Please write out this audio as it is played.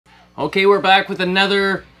Okay, we're back with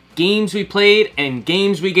another games we played and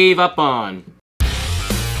games we gave up on.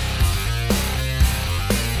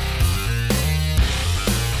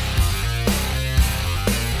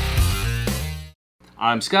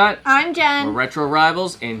 I'm Scott. I'm Jen. We're Retro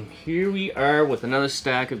Rivals, and here we are with another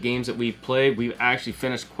stack of games that we've played. We've actually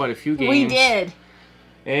finished quite a few games. We did.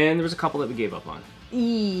 And there was a couple that we gave up on.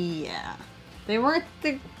 Yeah. They weren't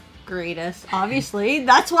the greatest, obviously.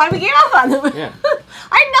 That's why we gave up on them. Yeah.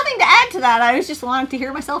 I had nothing to add to that. I was just wanting to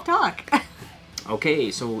hear myself talk. Okay,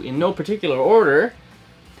 so in no particular order,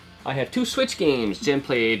 I have two Switch games Jen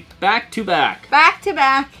played back-to-back.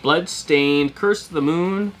 Back-to-back. Bloodstained, Curse of the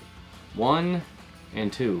Moon, 1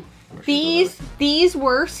 and 2. These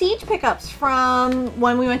were Siege pickups from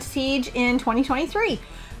when we went to Siege in 2023.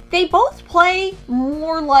 They both play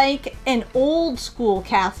more like an old school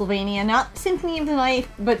Castlevania, not Symphony of the Night,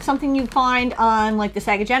 but something you find on like the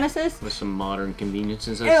Sega Genesis. With some modern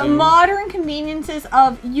conveniences, I assume. Modern conveniences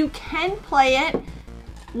of you can play it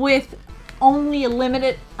with only a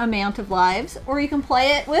limited amount of lives, or you can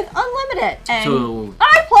play it with unlimited. And so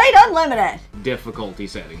I played unlimited. Difficulty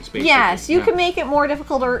settings, basically. Yes, you can make it more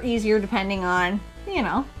difficult or easier depending on, you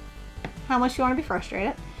know, how much you want to be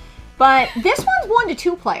frustrated. But this one's 1 to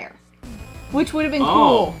 2 player, which would have been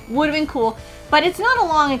cool. Would have been cool. But it's not a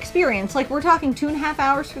long experience. Like, we're talking 2.5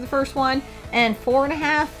 hours for the first one, and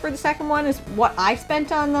 4.5 for the second one is what I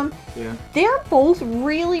spent on them. Yeah. They're both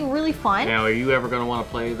really, really fun. Now, are you ever going to want to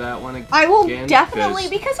play that one again? I will definitely,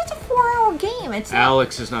 because it's a 4-hour game. It's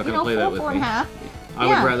Alex is not going to play that with me. 4.5. I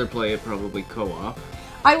would rather play it probably co-op.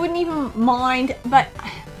 I wouldn't even mind, but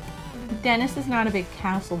Dennis is not a big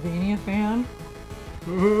Castlevania fan.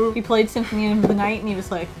 He played Symphony of the Night and he was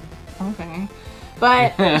like, okay.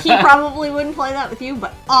 But he probably wouldn't play that with you,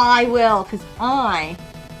 but I will, because I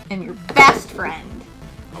am your best friend.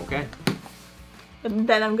 Okay. And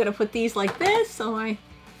then I'm going to put these like this, so and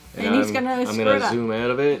he's going to screw it up. zoom out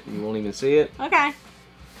of it. You won't even see it. Okay.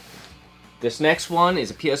 This next one is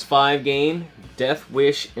a PS5 game, Death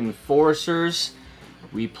Wish Enforcers.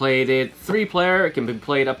 We played it 3-player. It can be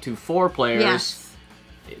played up to 4 players. Yes.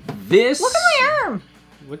 This... Look at my arm.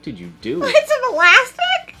 What did you do? It's an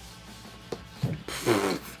elastic.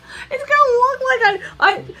 It's gonna look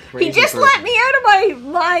like he just let me out of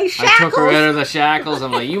my shackles. I took her out of the shackles.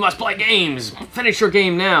 I'm like, you must play games. Finish your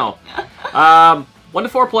game now. 1 to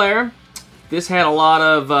 4 player. This had a lot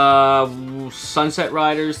of Sunset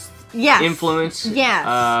Riders influence.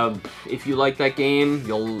 Yes. If you like that game,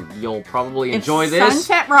 you'll probably enjoy this.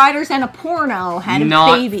 Sunset Riders and a porno had a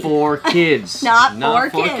baby. Not for kids.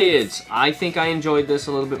 Not for kids. I think I enjoyed this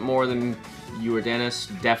a little bit more than you or Dennis.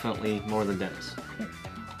 Definitely more than Dennis.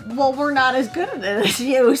 Well, we're not as good at it as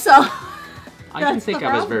you, so... I didn't think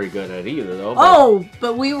I was very good at it either, though. But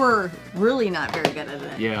but we were really not very good at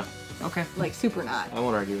it. Yeah. Okay. Like, super not. I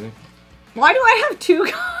won't argue with you. Why do I have 2...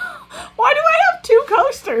 Why do I have 2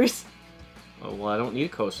 coasters? Oh, well, I don't need a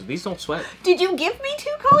coaster. These don't sweat. Did you give me 2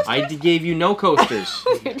 coasters? I gave you no coasters.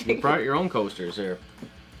 You brought your own coasters here.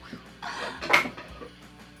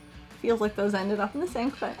 Feels like those ended up in the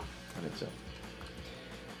sink, but... I think so.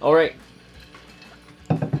 All right.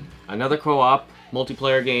 Another co-op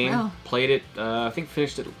multiplayer game. Oh. Played it, I think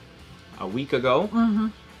finished it a week ago.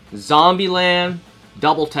 Zombieland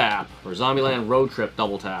Double Tap, or Zombieland Road Trip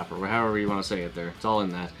Double Tap, or however you want to say it there. It's all in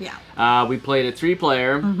that. Yeah. We played it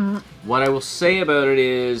 3-player. What I will say about it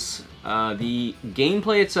is the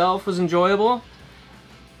gameplay itself was enjoyable.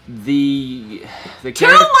 Too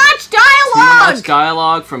much dialogue! Too much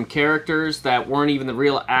dialogue from characters that weren't even the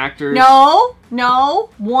real actors. No,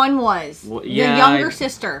 one was. Well, yeah, the younger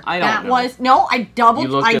sister. I don't know. I double... You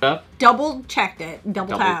looked it up? Double checked it.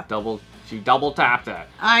 She double tapped that.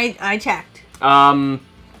 I checked. One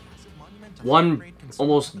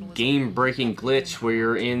almost game-breaking glitch where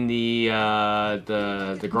you're in the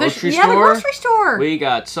grocery store. Yeah, the grocery store. We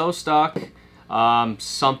got so stuck.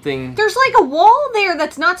 Something. There's like a wall there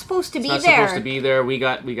that's not supposed to be there. It's not supposed to be there. We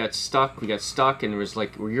got stuck. We got stuck, and it was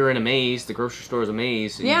like you're in a maze. The grocery store is a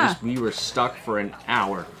maze. And we were stuck for an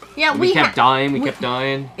hour. Yeah, we kept dying. We kept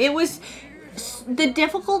dying. It was the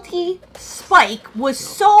difficulty spike was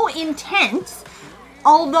so intense.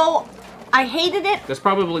 Although I hated it. That's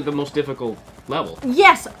probably the most difficult level.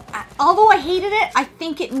 Yes, although I hated it, I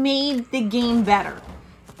think it made the game better.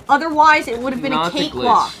 Otherwise, it would have been a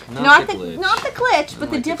cakewalk. Not the glitch,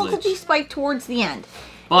 but the difficulty spike towards the end.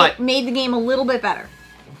 But it made the game a little bit better.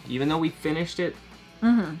 Even though we finished it,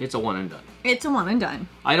 it's a one and done. It's a one and done.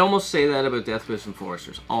 I'd almost say that about Death Wish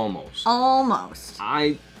Enforcers. Almost.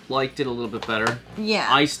 I liked it a little bit better. Yeah.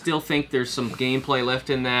 I still think there's some gameplay left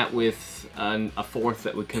in that with a fourth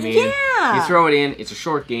that would come in. Yeah. You throw it in. It's a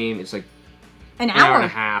short game. It's like an hour and a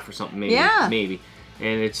half or something, maybe. Yeah. Maybe.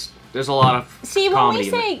 And there's a lot of See, when we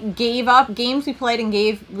say gave up, games we played and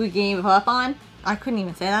we gave up on, I couldn't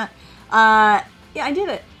even say that. Yeah, I did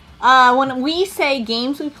it. When we say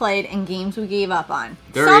games we played and games we gave up on,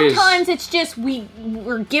 sometimes it's just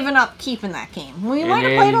we're giving up keeping that game. We might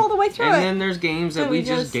have played all the way through it. And then there's games that we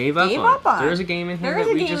just gave up on. There's a game in here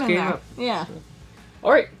that we just gave up. Yeah.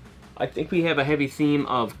 All right. I think we have a heavy theme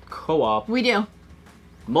of co-op. We do.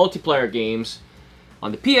 Multiplayer games.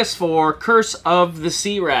 On the PS4, Curse of the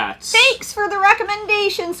Sea Rats. Thanks for the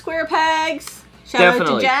recommendation, Square Pegs. Shout out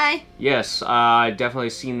to Jay. Yes, I definitely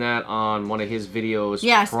seen that on one of his videos.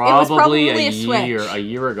 Yes, probably, it was probably a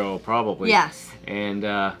year ago, probably. Yes. And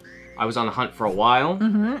I was on the hunt for a while.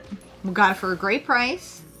 Mm-hmm. We got it for a great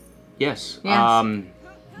price. Yes. Yes.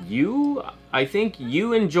 I think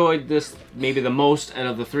you enjoyed this maybe the most out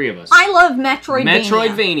of the three of us. I love Metroidvania.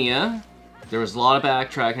 Metroidvania. There was a lot of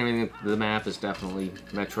backtracking and everything. The map is definitely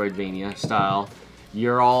Metroidvania style.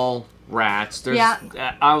 You're all rats.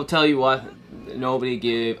 I'll tell you what, nobody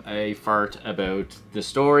gave a fart about the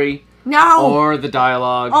story. No. Or the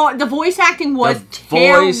dialogue. Oh, the voice acting was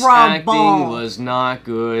terrible. The voice acting was not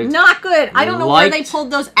good. Not good. I don't know where they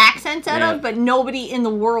pulled those accents out of, but nobody in the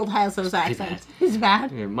world has those accents. It's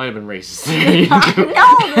bad. It might have been racist.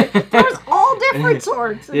 No, there was all different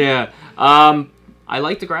sorts. Yeah. I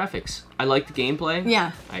like the graphics. I like the gameplay.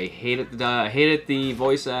 Yeah. I hated the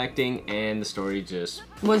voice acting, and the story just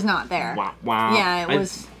was not there. Wow. Wow. Yeah, it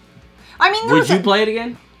was. I mean, would you play it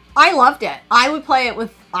again? I loved it. I would play it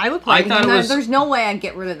with. I would play it again. There's no way I'd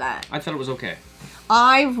get rid of that. I thought it was okay.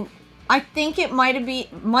 I think it might be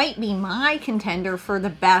my contender for the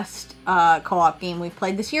best co-op game we've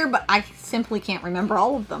played this year, but I simply can't remember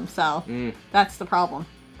all of them, so that's the problem.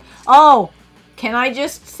 Oh, can I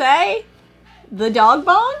just say, the dog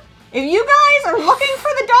bone? If you guys are looking for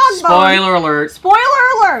the dog bone... Spoiler alert. Spoiler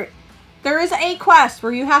alert! There is a quest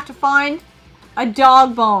where you have to find a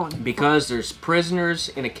dog bone. Because there's prisoners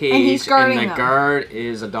in a cage, and the guard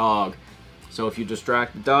is a dog. So if you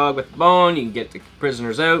distract the dog with the bone, you can get the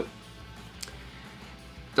prisoners out.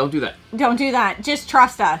 Don't do that. Don't do that. Just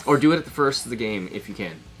trust us. Or do it at the first of the game, if you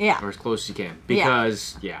can. Yeah. Or as close as you can.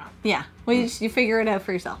 Because, yeah. Yeah. Well, you figure it out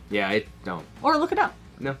for yourself. Yeah, don't. Or look it up.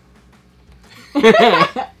 No.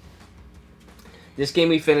 This game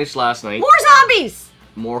we finished last night. More zombies!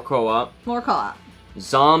 More co-op. More co-op.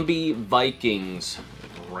 Zombie Vikings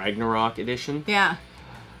Ragnarok Edition. Yeah.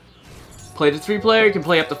 Played a 3-player, you can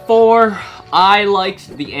play up to 4. I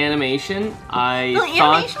liked the animation. The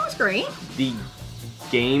animation was great. The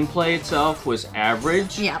gameplay itself was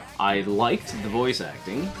average. Yep. I liked the voice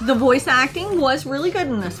acting. The voice acting was really good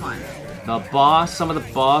in this one. Some of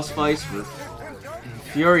the boss fights were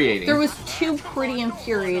infuriating. There was 2 pretty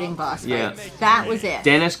infuriating boss fights. Yeah. That was it.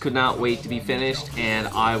 Dennis could not wait to be finished, and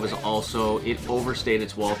I was also... It overstayed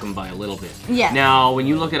its welcome by a little bit. Yeah. Now, when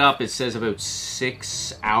you look it up, it says about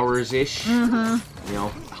 6 hours-ish. Mm-hmm. You know,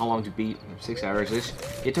 how long to beat? 6 hours-ish.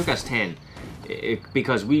 It took us 10.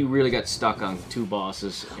 Because we really got stuck on 2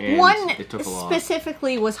 bosses, and it took a lot. One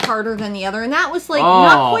specifically was harder than the other, and that was like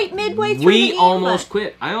not quite midway through the game. Almost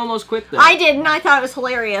quit. I almost quit that. I did, and I thought it was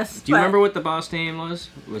hilarious. Do you remember what the boss name was?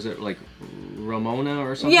 Was it like Ramona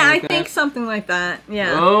or something like that? Yeah, I think something like that.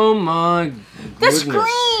 Yeah. Oh my goodness.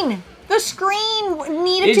 The screen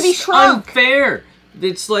needed to be shrunk. It's unfair.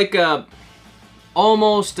 It's like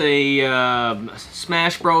almost a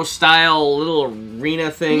Smash Bros. Style little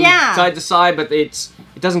arena thing, side to side, but it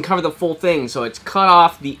doesn't cover the full thing, so it's cut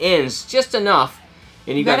off the ends just enough,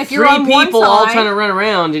 and you got 3 people all trying to run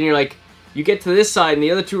around, and you're like, you get to this side, and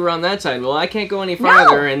the other 2 are on that side. Well, I can't go any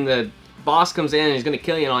farther, and the boss comes in, and he's gonna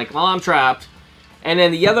kill you, and I'm like, well, I'm trapped. And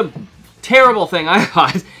then the other terrible thing I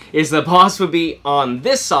thought is the boss would be on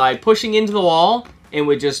this side, pushing into the wall, and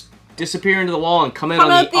would just disappear into the wall and come in on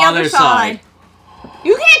the other side.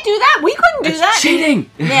 You can't do that. We couldn't do that. That's cheating.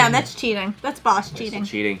 Yeah, that's cheating. That's boss cheating.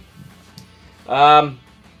 That's cheating.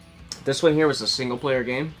 This one here was a single-player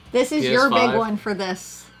game. This is your big one for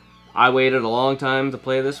this. I waited a long time to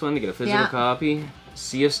play this one to get a physical copy.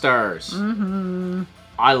 Sea of Stars. Mm-hmm.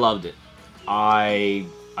 I loved it. I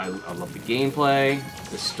loved the gameplay.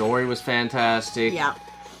 The story was fantastic. Yeah.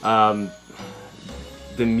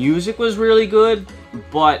 The music was really good,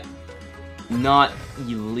 but not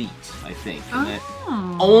elite, I think.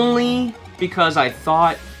 Only because I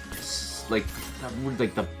thought, like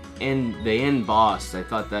the end boss, I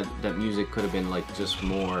thought that music could have been like just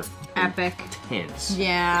more epic, intense.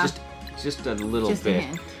 Yeah. Just a little bit.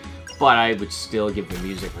 But I would still give the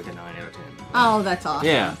music like a 9 out of 10. Oh, that's awesome.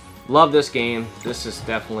 Yeah. Love this game. This is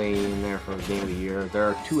definitely in there for Game of the Year. There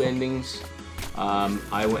are 2 endings.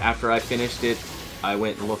 After I finished it, I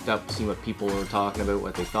went and looked up to see what people were talking about,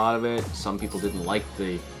 what they thought of it. Some people didn't like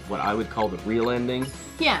what I would call the real ending.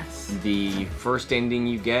 Yes. The first ending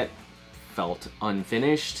you get felt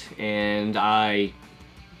unfinished, and I...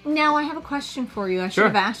 Now I have a question for you. I should Sure.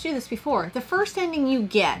 have asked you this before. The first ending you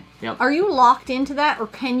get, Yep. are you locked into that, or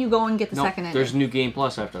can you go and get the second ending? There's New Game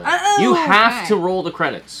Plus after that. Oh, you have okay. to roll the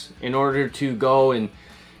credits in order to go and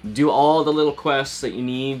do all the little quests that you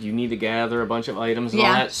need. You need to gather a bunch of items and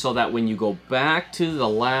all that, so that when you go back to the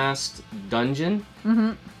last dungeon,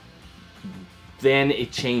 then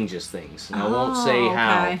it changes things. And I won't say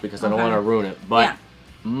how, because I don't want to ruin it, but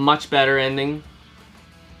much better ending.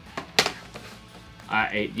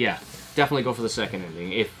 Yeah, definitely go for the second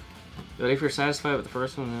ending. But if you're satisfied with the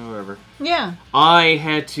first one, whatever. Yeah.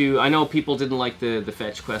 I know people didn't like the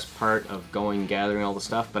fetch quest part of going gathering all the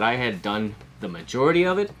stuff, but I had done the majority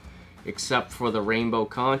of it, except for the rainbow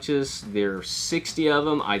conches. There's 60 of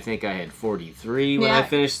them. I think I had 43 when I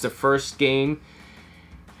finished the first game.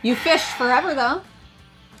 You fished forever, though.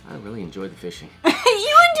 I really enjoyed the fishing. You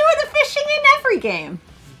enjoy the fishing in every game.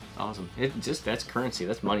 Awesome. That's currency.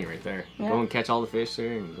 That's money right there. Yeah. Go and catch all the fish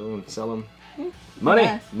there and go and sell them. Money.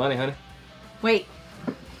 Yes. Money, honey. Wait.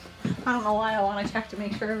 I don't know why I want to check to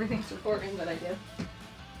make sure everything's recording, but I do.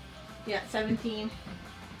 Yeah, 17.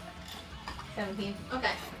 17.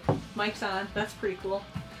 Okay. Mic's on. That's pretty cool.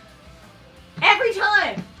 Every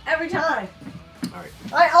time! Every time! Alright.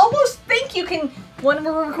 I almost think you can, when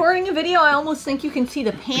we're recording a video, I almost think you can see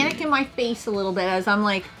the panic in my face a little bit as I'm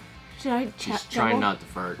like, should I check? Just trying not to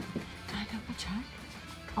fart. Did I double check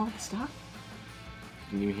all the stuff?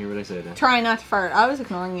 Didn't even hear what I said. Trying not to fart. I was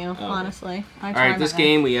ignoring you, honestly. Alright, this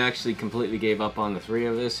game we actually completely gave up on the 3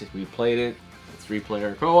 of us. We played it,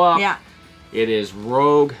 3-player co-op. Yeah. It is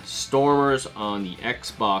Rogue Stormers on the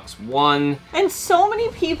Xbox One. And so many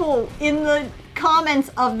people in the comments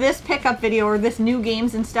of this pickup video or this new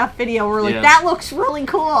games and stuff video were like, that looks really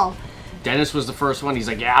cool. Dennis was the first one. He's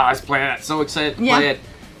like, yeah, let's play it. So excited to play it.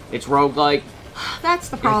 It's roguelike. That's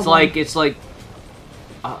the problem. It's like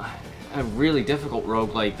a really difficult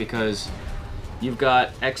roguelike because you've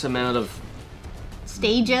got X amount of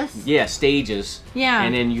stages. Yeah, stages. Yeah.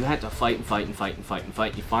 And then you have to fight and fight and fight and fight and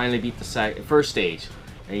fight. You finally beat the first stage.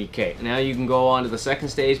 Okay, now you can go on to the second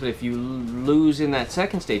stage, but if you lose in that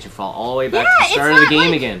second stage, you fall all the way back to the start of the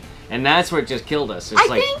game again. And that's what just killed us. It's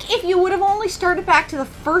I think if you would have only started back to the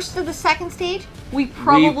first of the second stage, we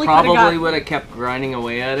probably would have kept grinding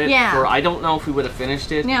away at it. Yeah. I don't know if we would have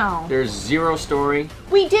finished it. No. There's 0 story.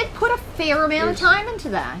 We did put a fair amount of time into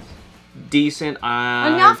that. Decent.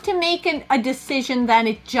 Enough to make a decision that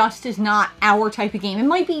it just is not our type of game. It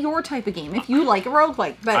might be your type of game if you like a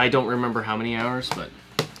roguelike. But I don't remember how many hours, but...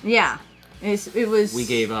 Yeah. It was... We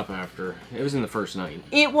gave up after... It was in the first night.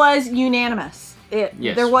 It was unanimous.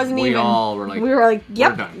 Yes, there wasn't we even... all were like... We were like,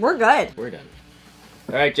 yep, we're good. We're done.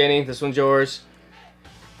 Alright, Jenny, this one's yours.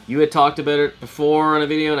 You had talked about it before on a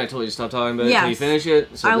video, and I told you to stop talking about it until you finish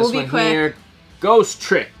it. So this one here, Ghost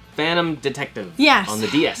Trick, Phantom Detective. Yes. On the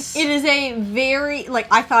DS. It is a very...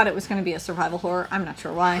 I thought it was going to be a survival horror. I'm not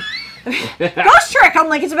sure why. Ghost Trick! I'm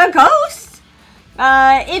like, it's about ghosts!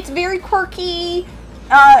 It's very quirky...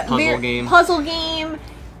 Puzzle game.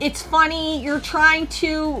 It's funny. You're trying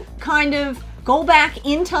to kind of go back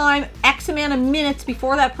in time X amount of minutes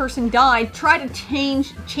before that person died. Try to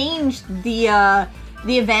change the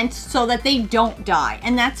events so that they don't die.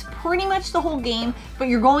 And that's pretty much the whole game. But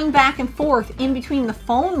you're going back and forth in between the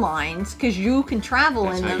phone lines because you can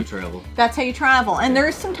travel in them. That's how you travel. That's how you travel. And there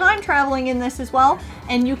is some time traveling in this as well.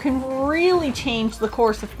 And you can really change the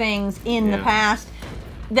course of things in the past.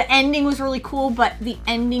 The ending was really cool, but the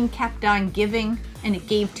ending kept on giving, and it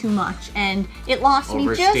gave too much, and it lost me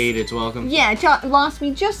just... Overstayed its welcome. Yeah, it lost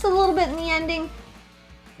me just a little bit in the ending,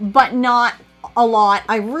 but not a lot.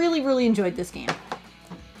 I really, really enjoyed this game.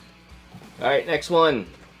 Alright, next one.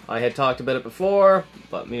 I had talked about it before,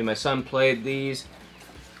 but me and my son played these.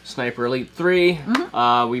 Sniper Elite 3.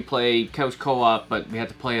 We play couch co-op, but we had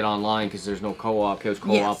to play it online because there's no couch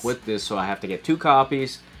co-op with this, so I have to get 2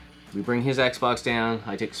 copies. We bring his Xbox down.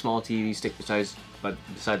 I take a small TV, stick beside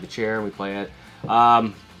the chair, and we play it.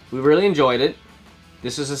 We really enjoyed it.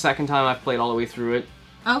 This is the second time I've played all the way through it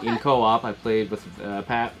in co-op. I played with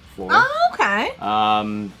Pat before. Oh, okay.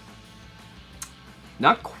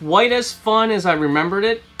 Not quite as fun as I remembered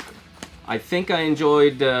it. I think I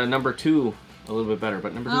enjoyed number 2 a little bit better,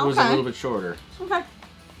 but number 2 was a little bit shorter. Okay.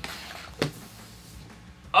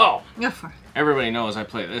 Oh! Go for it. Everybody knows I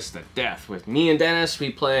play this to death. With me and Dennis,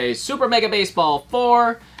 we play Super Mega Baseball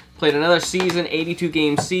 4, Played another season,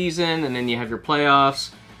 82-game season, and then you have your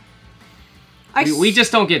playoffs. We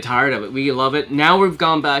just don't get tired of it. We love it. Now we've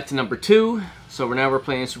gone back to number 2. So we're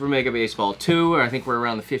playing Super Mega Baseball 2. I think we're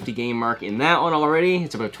around the 50-game mark in that one already.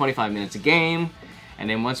 It's about 25 minutes a game. And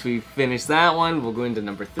then once we finish that one, we'll go into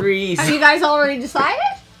number 3. Have you guys already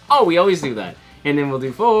decided? Oh, we always do that. And then we'll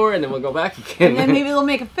do 4, and then we'll go back again. And then maybe they'll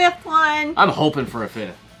make a 5th one. I'm hoping for a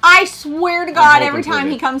 5th. I swear to God, every time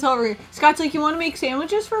he comes over, Scott's like, you want to make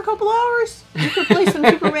sandwiches for a couple hours? You could play some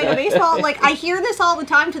Super Mega Baseball. Like, I hear this all the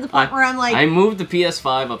time to the point where I'm like... I moved the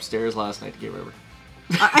PS5 upstairs last night to get River.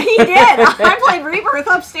 He did. I played Rebirth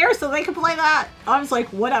upstairs so they could play that. I was like,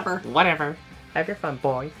 whatever. Whatever. Have your fun,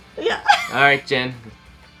 boy. Yeah. Alright, Jen.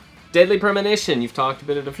 Deadly Premonition. You've talked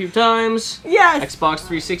about it a few times. Yes. Xbox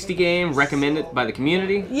 360 game. Recommended by the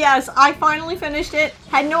community. Yes, I finally finished it.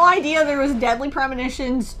 Had no idea there was Deadly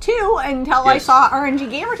Premonitions 2 until I saw RNG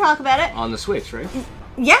Gamer talk about it. On the Switch, right?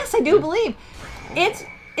 Yes, I do believe. It's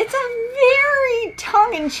a very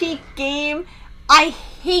tongue-in-cheek game. I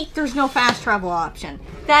hate there's no fast travel option.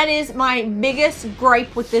 That is my biggest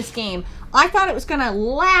gripe with this game. I thought it was going to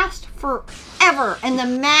last forever, and the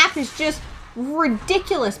map is just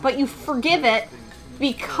ridiculous, but you forgive it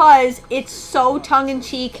because it's so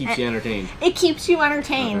tongue-in-cheek. Keeps you entertained. It keeps you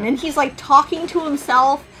entertained, and he's like talking to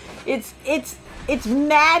himself. It's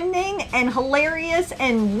maddening and hilarious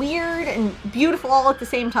and weird and beautiful all at the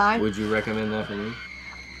same time. Would you recommend that for me?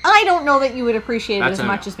 I don't know that you would appreciate it as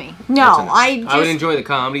much as me. No, I would enjoy the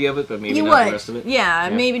comedy of it, but maybe not the rest of it. Yeah,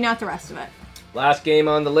 maybe not the rest of it. Last game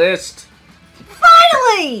on the list.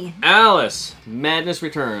 Finally! Alice Madness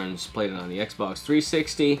Returns. Played it on the Xbox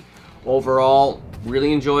 360. Overall,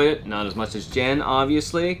 really enjoyed it. Not as much as Jen,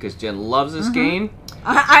 obviously, because Jen loves this game.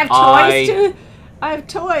 I have toys too. I have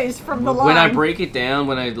toys from the line. When I break it down,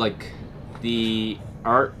 the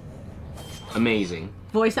art, amazing.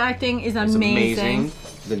 Voice acting is amazing.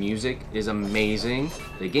 The music is amazing.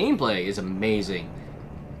 The gameplay is amazing.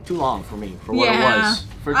 Too long for me, for what it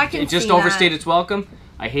was. It just overstayed its welcome.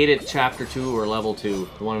 I hated Chapter 2 or Level 2,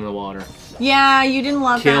 the one in the water. Yeah, you didn't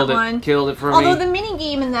love that one. Killed it for me. Although the mini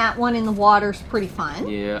game in that one in the water's pretty fun.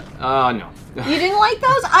 Yeah. No. You didn't like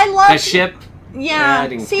those? I loved... That ship? Yeah.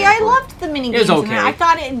 I loved the mini games. It was okay. I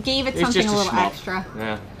thought it gave it something a little shmup.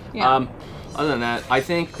 extra. Yeah. Other than that, I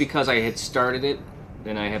think because I had started it,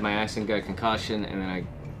 then I had my accident, got a concussion, and then I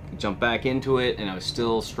jumped back into it, and I was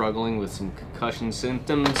still struggling with some concussion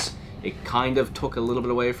symptoms. It kind of took a little bit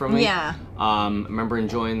away from me. Yeah. I remember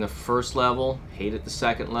enjoying the first level, hated the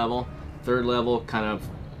second level. Third level kind of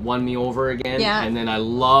won me over again. Yeah. And then I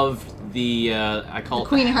loved the, the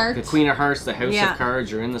Queen of Hearts. The Queen of Hearts, the House of Cards,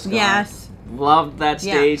 you're in the sky. Yes. Loved that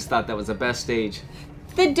stage, thought that was the best stage.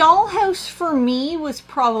 The dollhouse for me was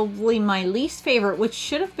probably my least favorite, which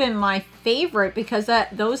should have been my favorite because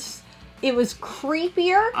it was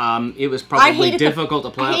creepier. It was probably difficult to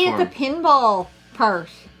platform. I hated the pinball part.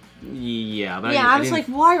 Yeah, but I was like,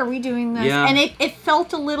 why are we doing this? Yeah. And it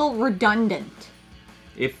felt a little redundant.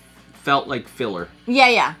 It felt like filler.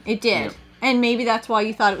 Yeah, it did. Yeah. And maybe that's why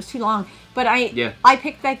you thought it was too long. But I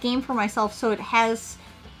picked that game for myself, so it has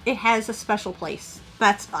a special place.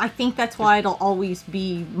 I think that's why it'll always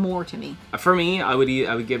be more to me. For me, I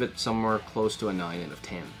would give it somewhere close to a 9 out of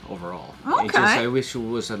 10 overall. Okay. I wish it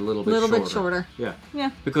was a little bit shorter. Yeah.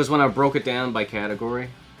 Because when I broke it down by category,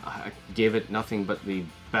 I gave it nothing but the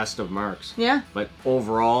best of marks. Yeah. But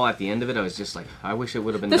overall, at the end of it, I was just like, I wish it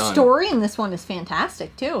would have been done. The story in this one is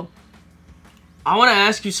fantastic too. I want to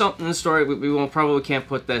ask you something in the story. We probably can't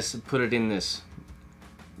put it in this.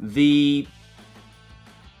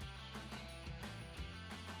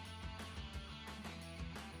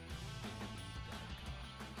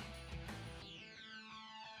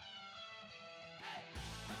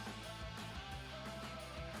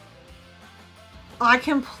 I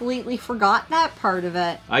completely forgot that part of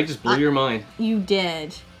it. I just blew your mind. You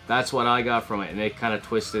did. That's what I got from it, and it kind of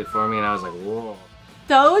twisted it for me, and I was like, whoa.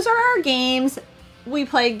 Those are our games. We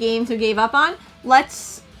played games we gave up on.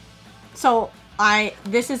 This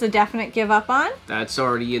is a definite give up on. That's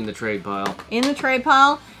already in the trade pile. In the trade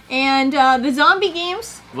pile. And the zombie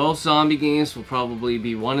games. Both zombie games will probably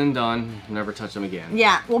be one and done. Never touch them again.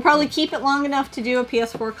 Yeah, we'll probably keep it long enough to do a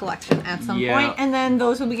PS4 collection at some point, and then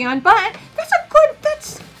those will be gone. But that's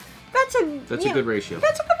a good ratio.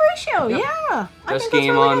 That's a good ratio. Yep. Yeah. Best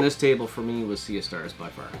game really on this table for me was Sea of Stars by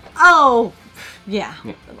far. Oh, yeah.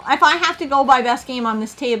 If I have to go by best game on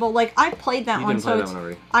this table, like I played that one,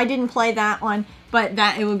 so I didn't play that one, but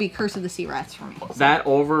it would be Curse of the Sea Rats for me. So. That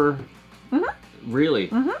over. Really?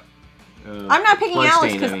 I'm not picking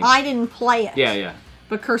Alice because I didn't play it. Yeah.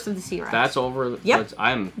 But Curse of the Sea Rats. That's over. Yep.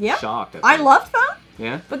 I'm shocked. I loved that.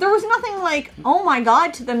 Yeah. But there was nothing like, oh my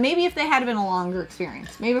god, to them. Maybe if they had been a longer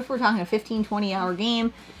experience. Maybe if we're talking a 15, 20-hour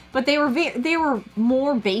game. But they were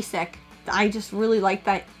more basic. I just really liked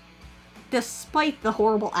that, despite the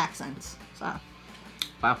horrible accents. So.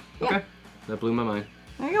 Wow. Okay. Yeah. That blew my mind.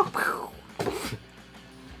 There you go.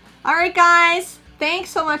 Alright, guys. Thanks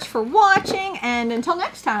so much for watching. And until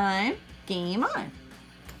next time, game on.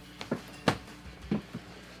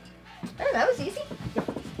 Oh, that was easy.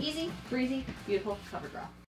 Easy, breezy, beautiful cover draw.